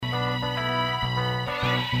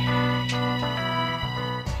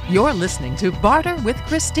You're listening to Barter with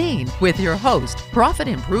Christine with your host, profit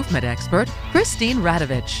improvement expert, Christine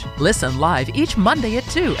Radovich. Listen live each Monday at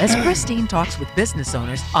 2 as Christine talks with business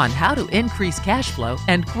owners on how to increase cash flow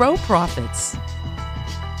and grow profits.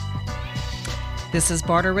 This is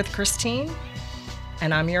Barter with Christine,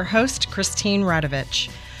 and I'm your host, Christine Radovich.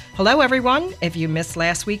 Hello, everyone. If you missed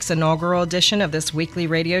last week's inaugural edition of this weekly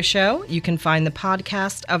radio show, you can find the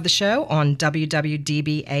podcast of the show on www.dbam.com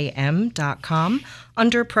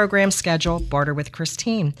under program schedule Barter with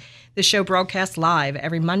Christine. The show broadcasts live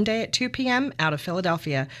every Monday at 2 p.m. out of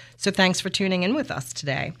Philadelphia, so thanks for tuning in with us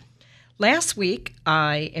today. Last week,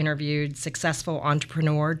 I interviewed successful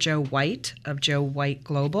entrepreneur Joe White of Joe White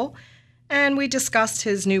Global, and we discussed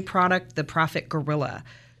his new product, the Profit Gorilla.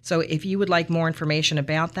 So if you would like more information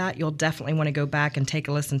about that, you'll definitely want to go back and take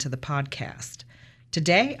a listen to the podcast.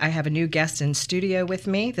 Today, I have a new guest in studio with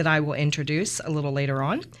me that I will introduce a little later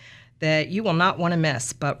on that you will not want to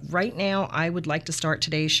miss. But right now, I would like to start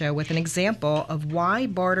today's show with an example of why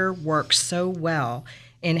barter works so well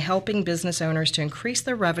in helping business owners to increase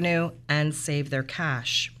their revenue and save their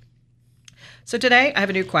cash. So today, I have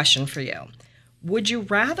a new question for you. Would you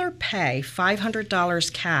rather pay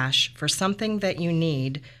 $500 cash for something that you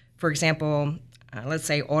need, for example, let's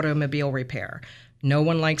say automobile repair? No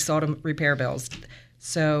one likes auto repair bills.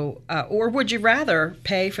 So, or would you rather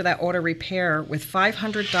pay for that auto repair with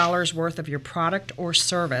 $500 worth of your product or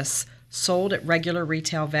service sold at regular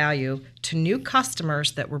retail value to new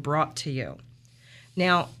customers that were brought to you?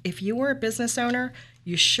 Now, if you are a business owner,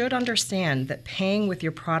 you should understand that paying with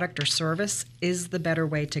your product or service is the better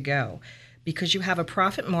way to go, because you have a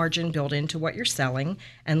profit margin built into what you're selling,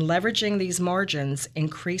 and leveraging these margins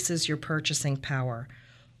increases your purchasing power.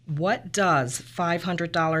 What does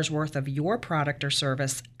 $500 worth of your product or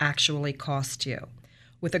service actually cost you?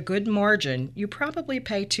 With a good margin, you probably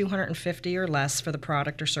pay $250 or less for the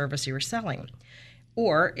product or service you are selling.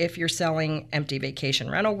 Or if you're selling empty vacation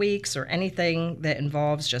rental weeks or anything that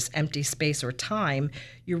involves just empty space or time,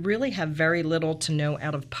 you really have very little to no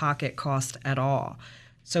out-of-pocket cost at all.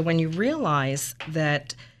 So when you realize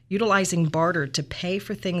that utilizing barter to pay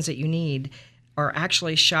for things that you need are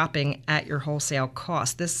actually shopping at your wholesale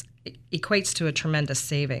cost, this equates to a tremendous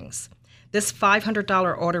savings. This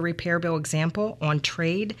 $500 auto repair bill example on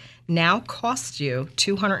trade now costs you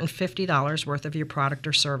 $250 worth of your product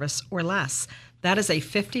or service or less. That is a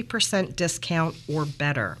 50% discount or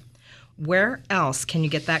better. Where else can you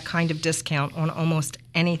get that kind of discount on almost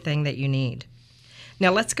anything that you need?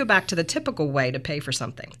 Now let's go back to the typical way to pay for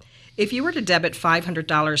something. If you were to debit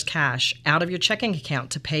 $500 cash out of your checking account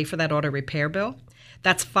to pay for that auto repair bill,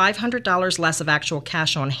 that's $500 less of actual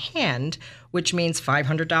cash on hand, which means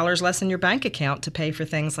 $500 less in your bank account to pay for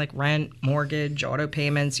things like rent, mortgage, auto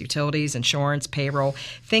payments, utilities, insurance, payroll,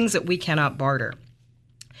 things that we cannot barter.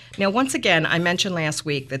 Now, once again, I mentioned last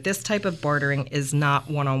week that this type of bartering is not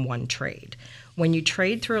one-on-one trade. When you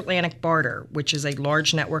trade through Atlantic Barter, which is a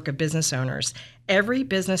large network of business owners, every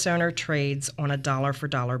business owner trades on a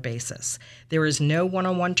dollar-for-dollar basis. There is no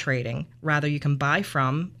one-on-one trading. Rather, you can buy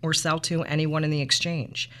from or sell to anyone in the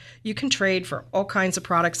exchange. You can trade for all kinds of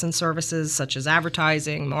products and services such as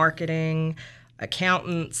advertising, marketing,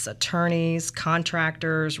 accountants, attorneys,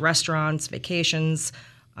 contractors, restaurants, vacations,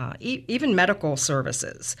 even medical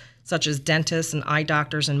services, such as dentists and eye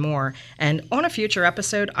doctors and more. And on a future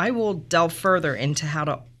episode, I will delve further into how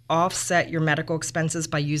to offset your medical expenses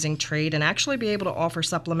by using trade and actually be able to offer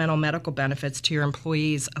supplemental medical benefits to your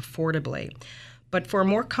employees affordably. But for a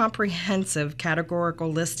more comprehensive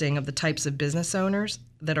categorical listing of the types of business owners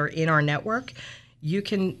that are in our network, you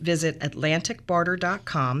can visit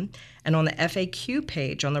atlanticbarter.com, and on the FAQ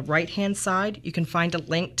page on the right-hand side, you can find a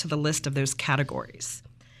link to the list of those categories.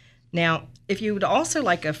 Now, if you would also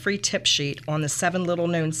like a free tip sheet on the 7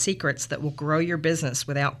 little-known secrets that will grow your business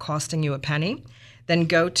without costing you a penny, then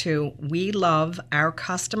go to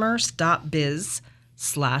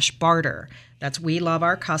weloveourcustomers.biz/barter. That's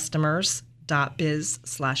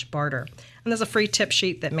weloveourcustomers.biz/barter. And there's a free tip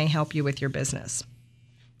sheet that may help you with your business.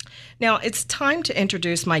 Now, it's time to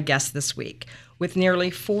introduce my guest this week. With nearly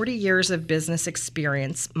 40 years of business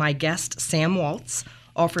experience, my guest, Sam Waltz,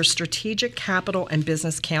 offers strategic capital and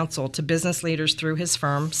business counsel to business leaders through his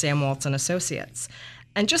firm, Sam Waltz & Associates.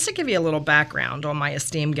 And just to give you a little background on my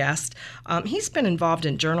esteemed guest, he's been involved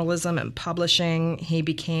in journalism and publishing. He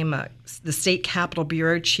became the State Capitol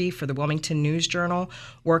Bureau Chief for the Wilmington News Journal,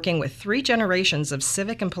 working with 3 generations of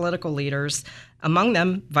civic and political leaders, among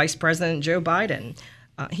them Vice President Joe Biden.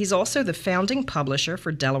 He's also the founding publisher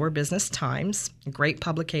for Delaware Business Times, a great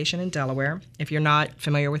publication in Delaware. If you're not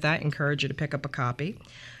familiar with that, I encourage you to pick up a copy.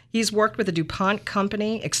 He's worked with the DuPont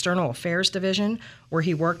Company External Affairs Division, where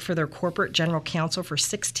he worked for their corporate general counsel for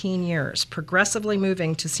 16 years, progressively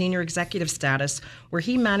moving to senior executive status, where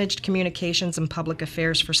he managed communications and public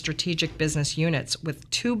affairs for strategic business units with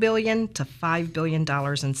 $2 billion to $5 billion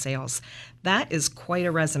in sales. That is quite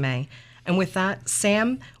a resume. And with that,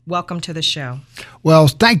 Sam, welcome to the show. Well,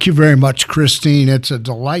 thank you very much, Christine. It's a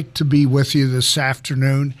delight to be with you this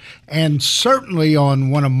afternoon, and certainly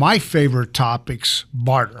on one of my favorite topics,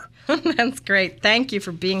 barter. That's great. Thank you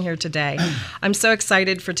for being here today. I'm so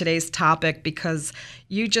excited for today's topic because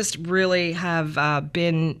you just really have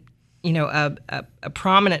been a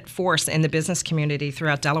prominent force in the business community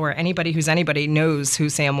throughout Delaware. Anybody who's anybody knows who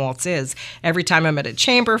Sam Waltz is. Every time I'm at a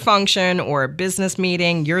chamber function or a business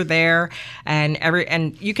meeting, you're there,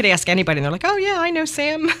 and you could ask anybody, and they're like, "Oh yeah, I know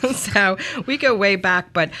Sam." So we go way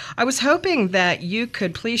back. But I was hoping that you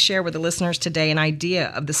could please share with the listeners today an idea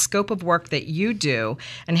of the scope of work that you do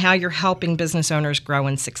and how you're helping business owners grow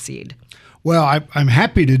and succeed. Well, I'm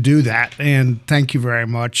happy to do that, and thank you very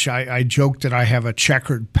much. I joke that I have a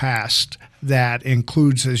checkered past that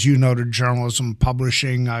includes, as you noted, journalism,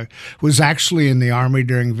 publishing. I was actually in the Army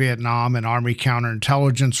during Vietnam and Army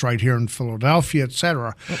counterintelligence right here in Philadelphia, et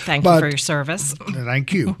cetera. Thank you for your service.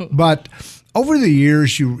 Thank you. But over the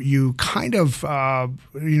years, you kind of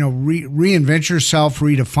reinvent yourself,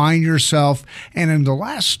 redefine yourself, and in the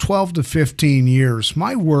last 12 to 15 years,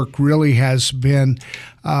 my work really has been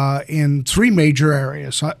in three major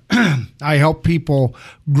areas. I help people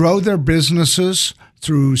grow their businesses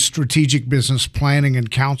through strategic business planning and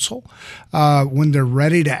counsel. When they're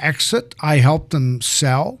ready to exit, I help them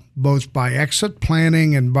sell, both by exit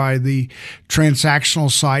planning and by the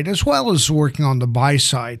transactional side, as well as working on the buy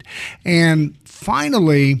side. And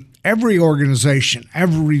finally, every organization,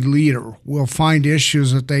 every leader will find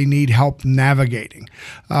issues that they need help navigating.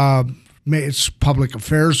 It's public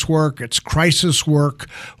affairs work. It's crisis work.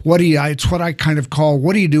 It's what I kind of call,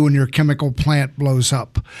 what do you do when your chemical plant blows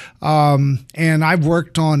up? And I've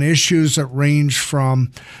worked on issues that range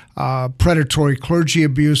from predatory clergy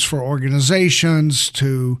abuse for organizations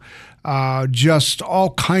to just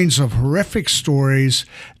all kinds of horrific stories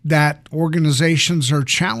that organizations are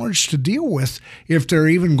challenged to deal with if they're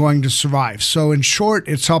even going to survive. So in short,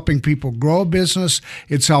 it's helping people grow a business,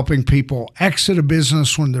 it's helping people exit a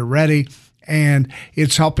business when they're ready, and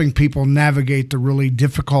it's helping people navigate the really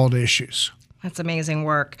difficult issues. That's amazing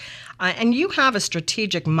work. And you have a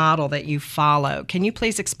strategic model that you follow. Can you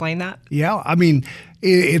please explain that? Yeah, I mean,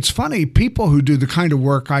 it's funny. People who do the kind of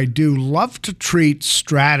work I do love to treat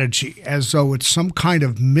strategy as though it's some kind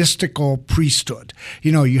of mystical priesthood.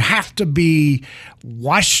 You have to be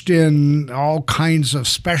washed in all kinds of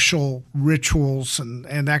special rituals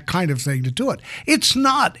and that kind of thing to do it. It's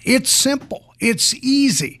not. It's simple. It's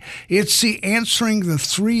easy. It's answering the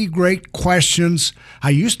three great questions. I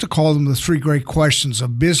used to call them the three great questions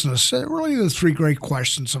of business. They're really the three great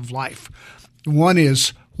questions of life. One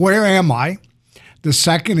is, where am I? The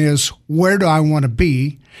second is, where do I want to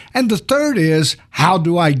be? And the third is, how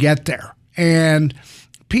do I get there? And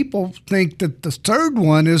people think that the third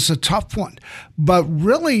one is a tough one. But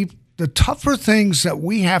really, the tougher things that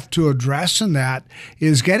we have to address in that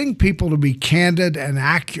is getting people to be candid and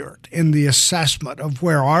accurate in the assessment of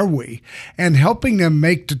where are we and helping them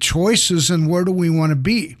make the choices and where do we want to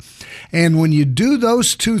be. And when you do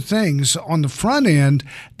those two things on the front end,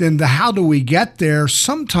 then the how do we get there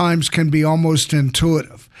sometimes can be almost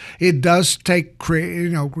intuitive. It does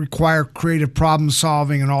require creative problem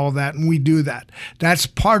solving and all of that, and we do that. That's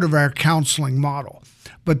part of our counseling model.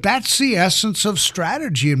 But that's the essence of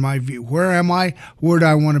strategy in my view. Where am I? Where do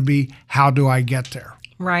I want to be? How do I get there?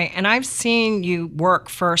 Right. And I've seen you work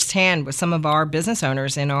firsthand with some of our business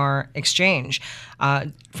owners in our exchange,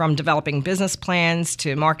 from developing business plans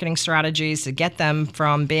to marketing strategies to get them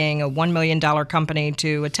from being a $1 million company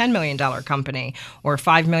to a $10 million company, or a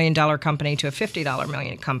 $5 million company to a $50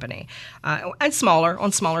 million company, and on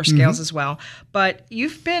smaller scales as well. But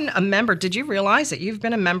you've been a member. Did you realize that you've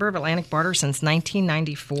been a member of Atlantic Barter since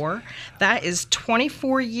 1994? That is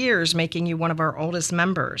 24 years, making you one of our oldest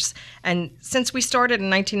members. And since we started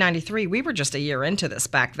in 1993, we were just a year into this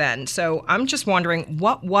back then. So I'm just wondering,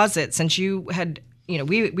 what was it, since you had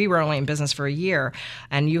we were only in business for a year,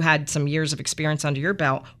 and you had some years of experience under your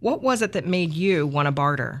belt. What was it that made you want to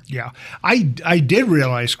barter? Yeah, I did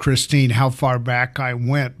realize, Christine, how far back I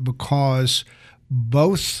went, because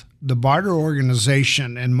both the barter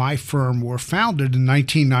organization and my firm were founded in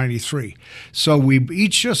 1993. So we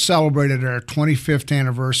each just celebrated our 25th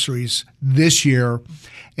anniversaries this year.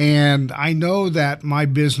 And I know that my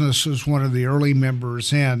business was one of the early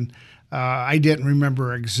members in I didn't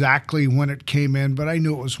remember exactly when it came in, but I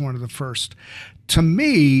knew it was one of the first. To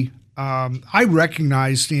me, I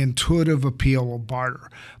recognize the intuitive appeal of barter.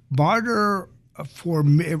 Barter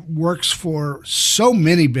it works for so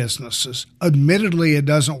many businesses. Admittedly, it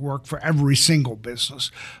doesn't work for every single business,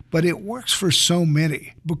 but it works for so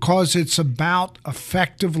many because it's about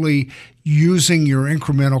effectively using your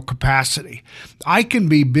incremental capacity. I can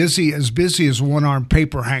be busy as a one-armed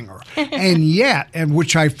paper hanger, and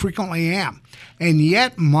which I frequently am, and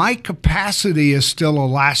yet my capacity is still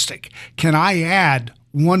elastic. Can I add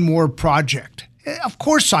one more project? Of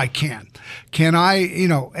course I can. Can I,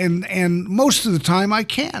 and most of the time I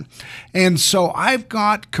can. And so I've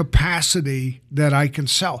got capacity that I can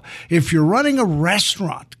sell. If you're running a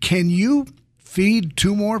restaurant, can you feed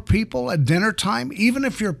 2 more people at dinner time, even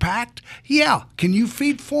if you're packed? Yeah. Can you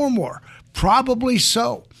feed 4 more? Probably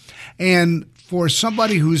so. And for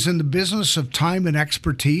somebody who's in the business of time and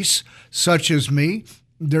expertise, such as me,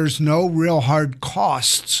 there's no real hard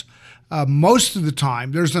costs. Most of the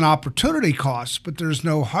time, there's an opportunity cost, but there's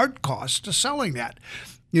no hard cost to selling that.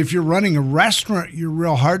 If you're running a restaurant, your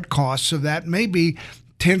real hard costs of that may be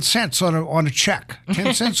 10 cents on a check,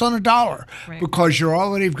 10 cents on a dollar, right, because you've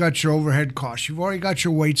already got your overhead costs. You've already got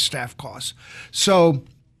your wait staff costs. So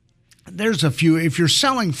there's a few. If you're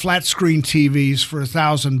selling flat screen TVs for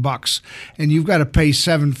 $1,000 and you've got to pay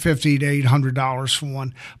 $750 to $800 for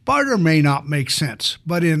one, barter may not make sense.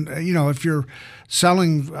 But if you're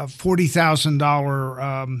selling a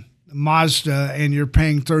 $40,000 Mazda and you're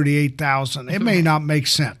paying $38,000, it may not make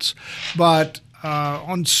sense. But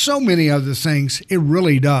on so many other things, it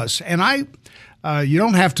really does. And you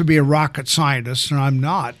don't have to be a rocket scientist, and I'm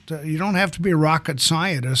not. You don't have to be a rocket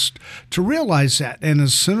scientist to realize that. And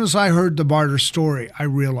as soon as I heard the barter story, I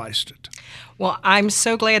realized it. Well, I'm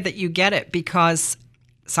so glad that you get it, because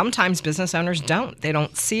sometimes business owners don't. They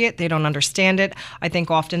don't see it. They don't understand it. I think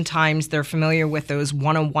oftentimes they're familiar with those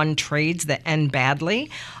one-on-one trades that end badly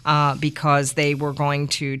because they were going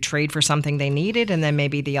to trade for something they needed, and then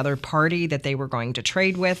maybe the other party that they were going to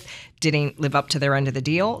trade with didn't live up to their end of the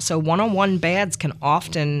deal. So one-on-one deals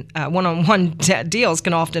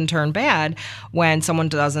can often turn bad when someone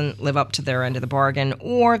doesn't live up to their end of the bargain,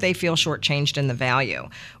 or they feel shortchanged in the value.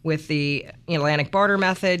 With the Atlantic Barter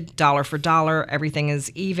method, dollar for dollar, everything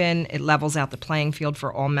is even. It levels out the playing field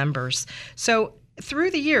for all members. So through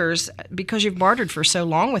the years, because you've bartered for so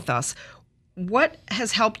long with us, what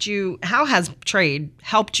has helped you? How has trade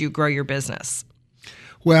helped you grow your business?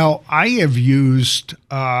 Well, I have used,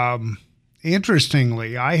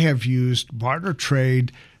 interestingly, barter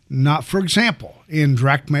trade, for example, in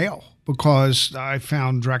direct mail, because I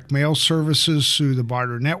found direct mail services through the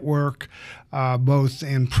barter network, both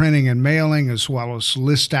in printing and mailing, as well as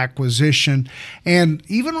list acquisition. And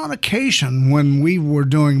even on occasion, when we were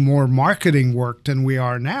doing more marketing work than we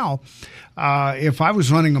are now, if I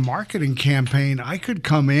was running a marketing campaign, I could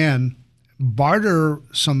come in, barter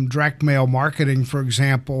some direct mail marketing, for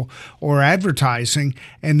example, or advertising,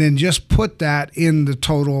 and then just put that in the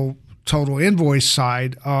total invoice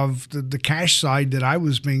side of the cash side that I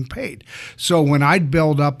was being paid. So when I'd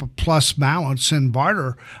build up a plus balance in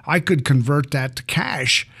barter, I could convert that to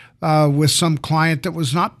cash with some client that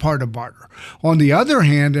was not part of barter. On the other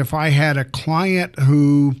hand, if I had a client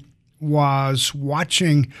who was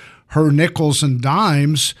watching her nickels and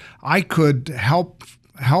dimes, I could help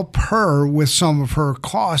her with some of her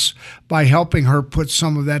costs by helping her put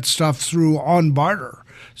some of that stuff through on barter.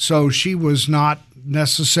 So she was not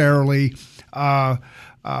necessarily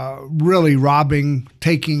really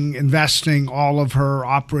investing all of her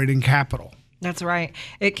operating capital. That's right.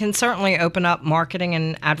 It can certainly open up marketing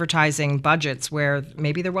and advertising budgets where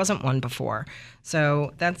maybe there wasn't one before.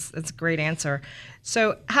 So that's a great answer.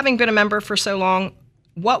 So having been a member for so long,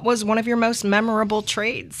 what was one of your most memorable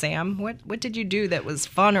trades, Sam? What did you do that was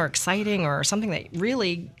fun or exciting or something that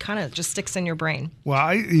really kind of just sticks in your brain?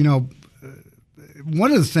 Well,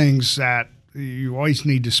 one of the things that you always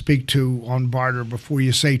need to speak to on barter before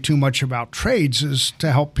you say too much about trades is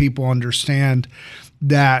to help people understand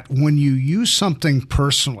that when you use something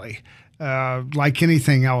personally, like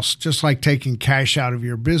anything else, just like taking cash out of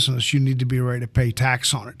your business, you need to be ready to pay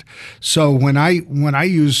tax on it. So when I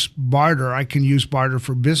use barter, I can use barter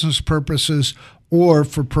for business purposes or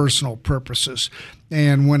for personal purposes.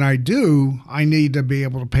 And when I do, I need to be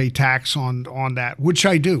able to pay tax on that, which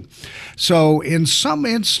I do. So in some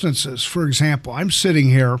instances, for example, I'm sitting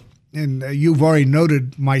here, and you've already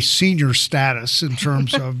noted my senior status in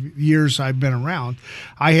terms of years I've been around.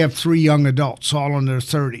 I have 3 young adults, all in their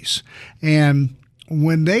 30s. And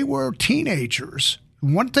when they were teenagers,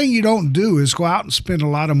 one thing you don't do is go out and spend a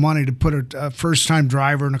lot of money to put a first-time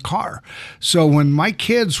driver in a car. So when my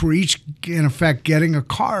kids were each, in effect, getting a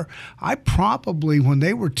car, I probably, when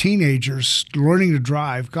they were teenagers learning to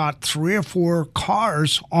drive, got 3 or 4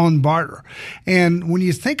 cars on barter. And when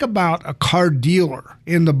you think about a car dealer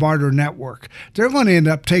in the barter network, they're going to end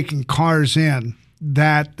up taking cars in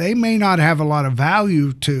that they may not have a lot of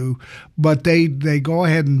value to, but they go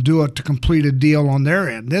ahead and do it to complete a deal on their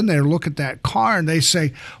end. Then they look at that car and they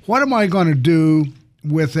say, what am I going to do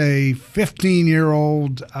with a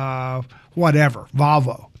 15-year-old whatever,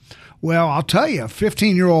 Volvo? Well, I'll tell you, a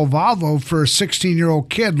 15-year-old Volvo for a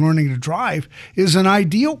 16-year-old kid learning to drive is an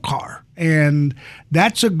ideal car. And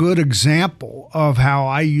that's a good example of how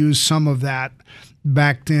I use some of that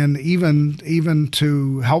back then, even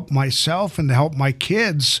to help myself and to help my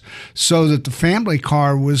kids so that the family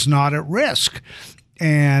car was not at risk.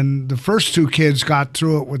 And the first 2 kids got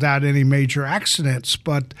through it without any major accidents,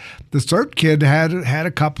 but the third kid had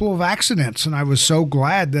a couple of accidents, and I was so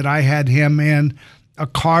glad that I had him in a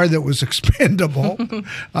car that was expendable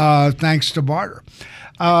thanks to barter.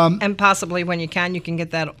 And possibly when you can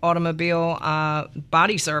get that automobile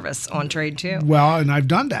body service on trade too. Well, and I've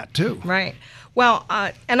done that too. Right. Well,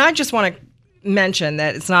 and I just want to mention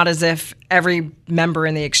that it's not as if every member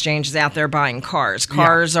in the exchange is out there buying cars.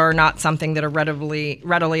 Cars are not something that are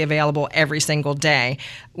readily available every single day.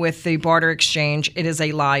 With the barter exchange, it is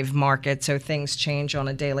a live market, so things change on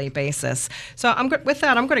a daily basis. So with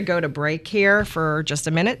that, I'm going to go to break here for just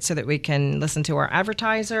a minute so that we can listen to our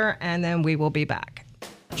advertiser, and then we will be back.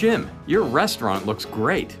 Jim, your restaurant looks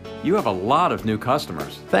great. You have a lot of new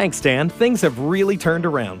customers. Thanks, Dan. Things have really turned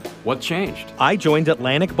around. What changed? I joined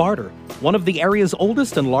Atlantic Barter, one of the area's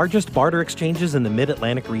oldest and largest barter exchanges in the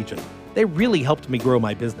Mid-Atlantic region. They really helped me grow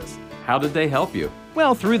my business. How did they help you?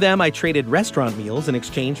 Well, through them, I traded restaurant meals in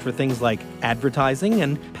exchange for things like advertising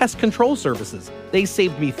and pest control services. They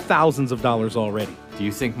saved me thousands of dollars already. Do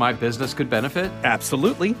you think my business could benefit?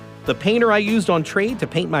 Absolutely. The painter I used on trade to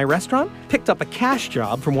paint my restaurant picked up a cash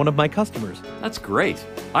job from one of my customers. That's great.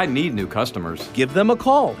 I need new customers. Give them a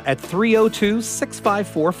call at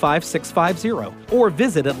 302-654-5650 or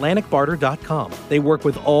visit AtlanticBarter.com. They work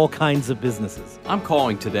with all kinds of businesses. I'm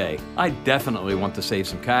calling today. I definitely want to save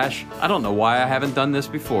some cash. I don't know why I haven't done this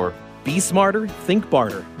before. Be smarter, think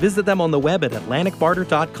barter. Visit them on the web at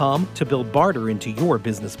AtlanticBarter.com to build barter into your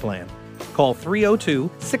business plan. Call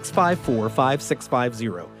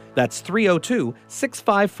 302-654-5650. That's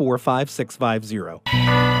 302-654-5650.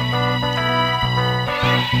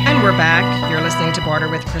 And we're back. You're listening to Barter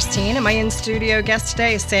with Christine, and my in-studio guest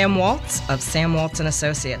today is Sam Waltz of Sam Waltz &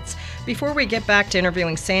 Associates. Before we get back to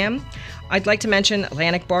interviewing Sam, I'd like to mention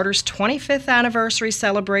Atlantic Barter's 25th anniversary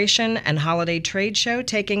celebration and holiday trade show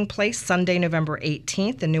taking place Sunday, November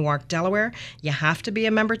 18th in Newark, Delaware. You have to be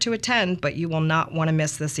a member to attend, but you will not want to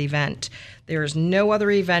miss this event. There is no other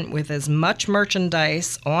event with as much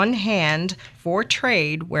merchandise on hand for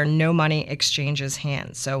trade where no money exchanges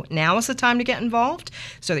hands. So now is the time to get involved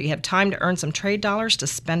so that you have time to earn some trade dollars to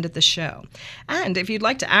spend at the show. And if you'd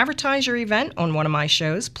like to advertise your event on one of my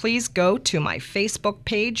shows, please go to my Facebook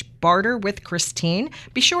page, Barter with Christine.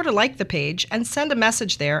 Be sure to like the page and send a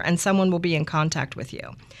message there, and someone will be in contact with you.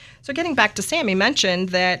 So getting back to Sam, he mentioned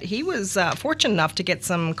that he was fortunate enough to get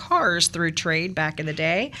some cars through trade back in the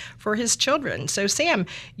day for his children. So Sam,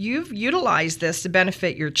 you've utilized this to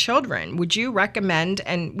benefit your children. Would you recommend,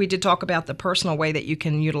 and we did talk about the personal way that you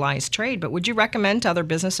can utilize trade, but would you recommend to other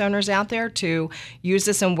business owners out there to use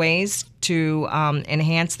this in ways to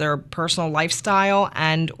enhance their personal lifestyle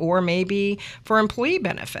and or maybe for employee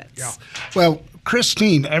benefits? Yeah. Well,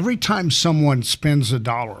 Christine, every time someone spends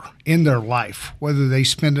 $1 in their life, whether they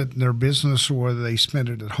spend it in their business or whether they spend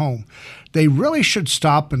it at home, they really should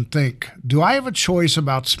stop and think, do I have a choice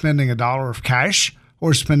about spending $1 of cash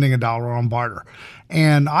or spending $1 on barter?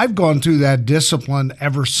 And I've gone through that discipline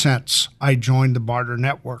ever since I joined the barter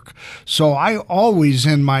network. So I always,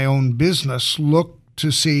 in my own business, look to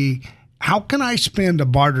see how can I spend a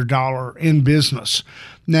barter dollar in business.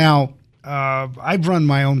 Now, I've run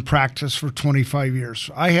my own practice for 25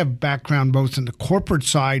 years. I have background both in the corporate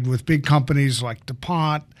side with big companies like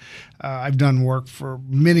DuPont. I've done work for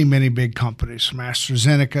many, many big companies, from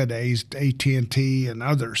AstraZeneca to AT&T and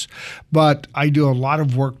others. But I do a lot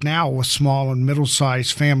of work now with small and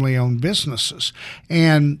middle-sized family-owned businesses.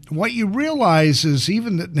 And what you realize is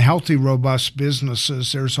even in healthy, robust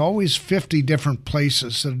businesses, there's always 50 different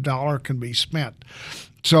places that $1 can be spent.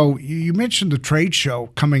 So you mentioned the trade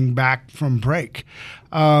show coming back from break.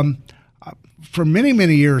 For many,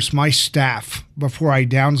 many years, my staff, before I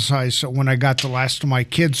downsized, so when I got the last of my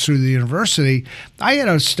kids through the university, I had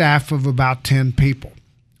a staff of about 10 people.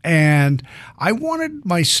 And I wanted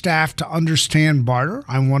my staff to understand barter.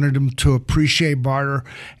 I wanted them to appreciate barter.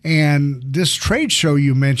 And this trade show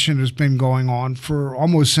you mentioned has been going on for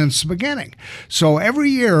almost since the beginning. So every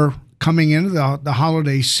year coming into the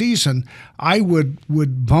holiday season, I would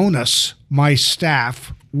bonus my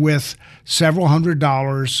staff with several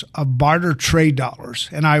 $100s of barter trade dollars.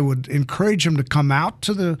 And I would encourage them to come out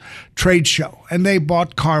to the trade show. And they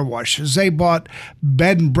bought car washes. They bought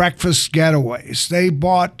bed and breakfast getaways. They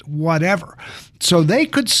bought whatever. So they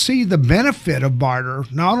could see the benefit of barter,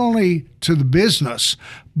 not only to the business,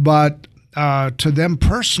 but to them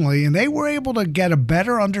personally, and they were able to get a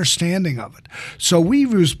better understanding of it. So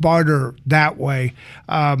we've used barter that way.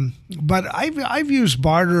 But I've used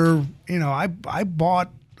barter, I bought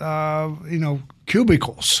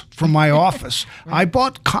cubicles from my office. I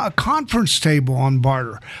bought a conference table on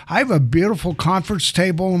barter. I have a beautiful conference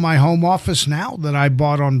table in my home office now that I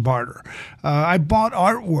bought on barter. I bought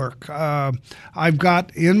artwork. I've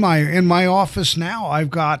got in my office now,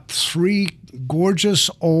 I've got 3 gorgeous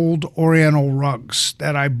old Oriental rugs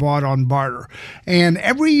that I bought on barter. And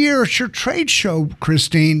every year at your trade show,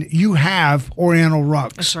 Christine, you have Oriental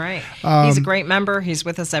rugs. That's right. He's a great member. He's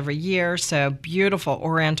with us every year. So beautiful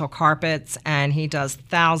Oriental carpets, and he does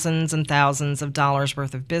thousands and thousands of dollars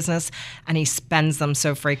worth of business, and he spends them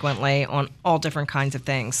so frequently on all different kinds of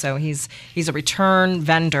things. So he's a return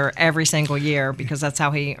vendor every single year because that's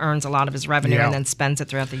how he earns a lot of his revenue and then spends it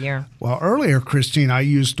throughout the year. Well, earlier, Christine, I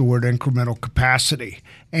used the word incremental capacity.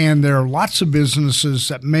 And there are lots of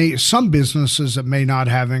businesses some businesses that may not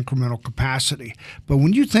have incremental capacity. But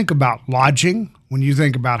when you think about lodging, when you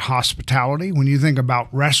think about hospitality, when you think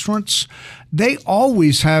about restaurants, they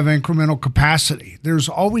always have incremental capacity. There's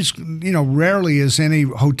always, rarely is any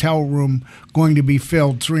hotel room going to be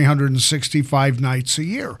filled 365 nights a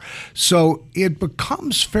year. So it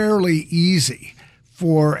becomes fairly easy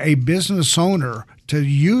for a business owner to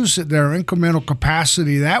use their incremental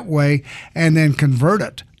capacity that way and then convert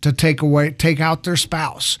it to take out their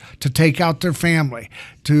spouse, to take out their family,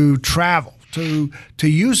 to travel, to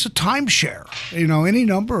use a timeshare, any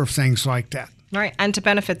number of things like that. Right, and to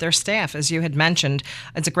benefit their staff, as you had mentioned.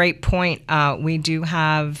 It's a great point. We do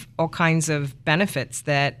have all kinds of benefits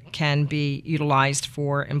that can be utilized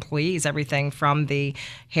for employees, everything from the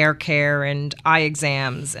hair care and eye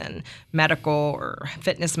exams and medical or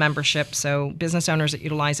fitness membership. So business owners that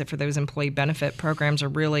utilize it for those employee benefit programs are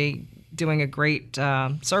really doing a great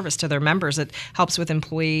service to their members. It helps with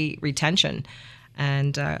employee retention.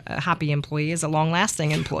 And a happy employee is a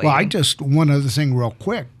long-lasting employee. Well, one other thing real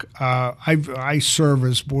quick. I serve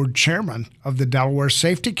as board chairman of the Delaware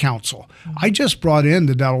Safety Council. Mm-hmm. I just brought in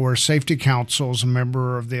the Delaware Safety Council as a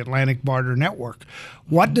member of the Atlantic Barter Network.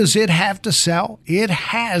 What does it have to sell? It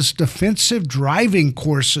has defensive driving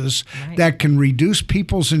courses that can reduce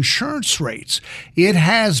people's insurance rates. It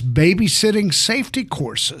has babysitting safety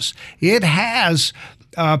courses. It has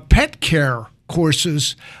pet care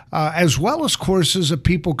courses, as well as courses that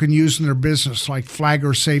people can use in their business, like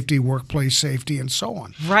flagger safety, workplace safety, and so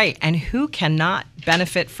on. Right. And who cannot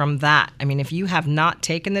benefit from that? I mean, if you have not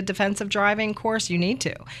taken the defensive driving course, you need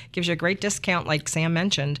to. It gives you a great discount, like Sam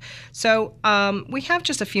mentioned. So we have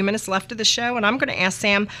just a few minutes left of the show, and I'm going to ask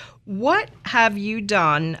Sam, what have you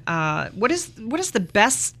done? What is the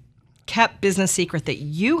best kept business secret that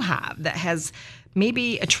you have that has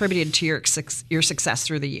maybe attributed to your success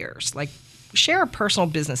through the years? Like, share a personal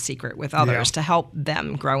business secret with others to help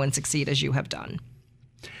them grow and succeed as you have done.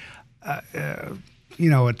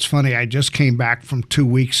 It's funny. I just came back from 2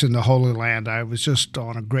 weeks in the Holy Land. I was just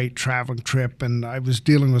on a great traveling trip, and I was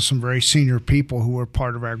dealing with some very senior people who were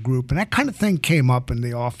part of our group, and that kind of thing came up in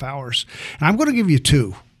the off hours. And I'm going to give you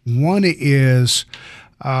 2. One is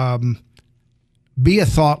be a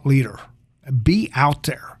thought leader. Be out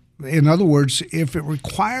there. In other words, if it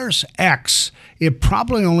requires X, it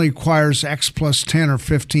probably only requires X plus 10 or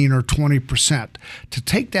 15 or 20% to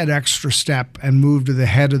take that extra step and move to the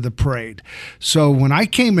head of the parade. So when I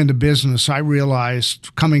came into business, I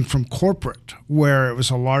realized, coming from corporate, where it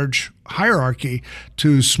was a large hierarchy,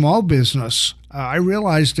 to small business, I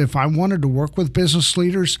realized if I wanted to work with business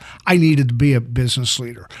leaders, I needed to be a business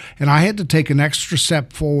leader. And I had to take an extra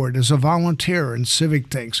step forward as a volunteer in civic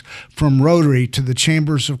things, from Rotary to the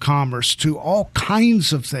Chambers of Commerce to all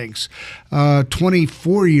kinds of things.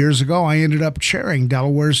 24 years ago, I ended up chairing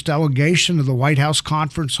Delaware's delegation of the White House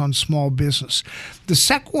Conference on Small Business. The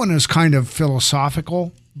second one is kind of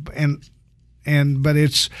philosophical, but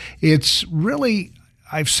it's really,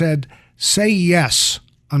 I've said, say yes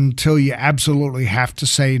until you absolutely have to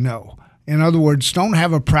say no. In other words, don't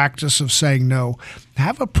have a practice of saying no.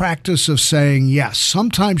 Have a practice of saying yes.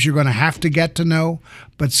 Sometimes you're going to have to get to no,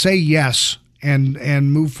 but say yes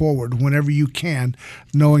and move forward whenever you can,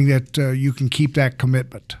 knowing that you can keep that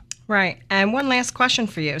commitment. Right. And one last question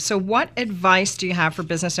for you. So what advice do you have for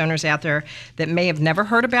business owners out there that may have never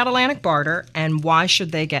heard about Atlantic Barter, and why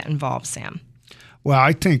should they get involved, Sam? Well,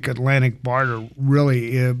 I think Atlantic Barter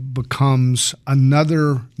really becomes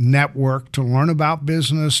another network to learn about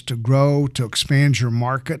business, to grow, to expand your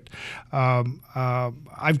market.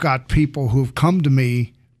 I've got people who've come to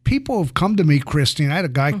me. Christine. I had a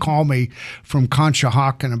guy call me from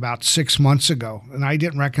Conshohocken about 6 months ago, and I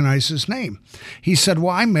didn't recognize his name. He said,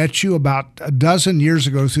 well, I met you about a dozen years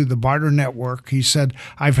ago through the Barter Network. He said,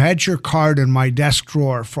 I've had your card in my desk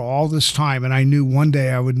drawer for all this time, and I knew one day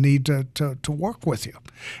I would need to work with you.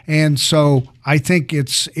 And so I think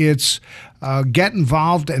it's get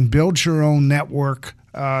involved and build your own network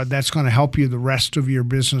that's going to help you the rest of your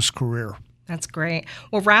business career. That's great.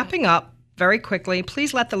 Well, wrapping up, very quickly,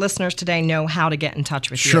 please let the listeners today know how to get in touch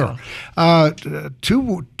with you. Sure.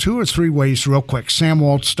 Two or three ways real quick.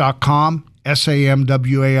 SamWaltz.com,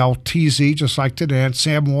 SAMWALTZ, just like to dance,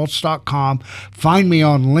 SamWaltz.com. Find me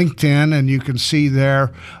on LinkedIn, and you can see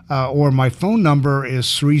there, or my phone number is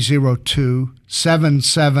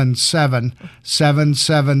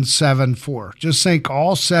 302-777-7774. Just think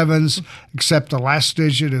all sevens except the last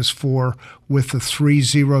digit is 4 with the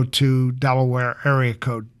 302 Delaware area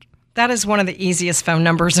code. That is one of the easiest phone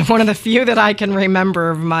numbers and one of the few that I can remember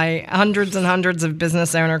of my hundreds and hundreds of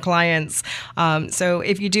business owner clients. So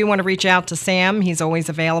if you do want to reach out to Sam, he's always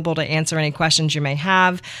available to answer any questions you may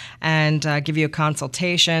have and give you a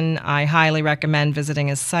consultation. I highly recommend visiting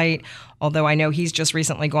his site, although I know he's just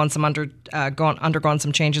recently undergone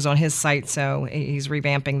some changes on his site, so he's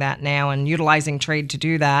revamping that now and utilizing trade to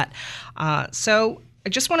do that. So I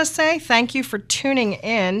just want to say thank you for tuning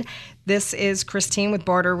in. This is Christine with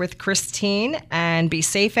Barter with Christine, and be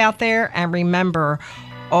safe out there. And remember,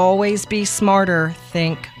 always be smarter,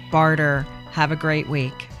 think barter. Have a great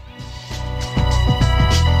week.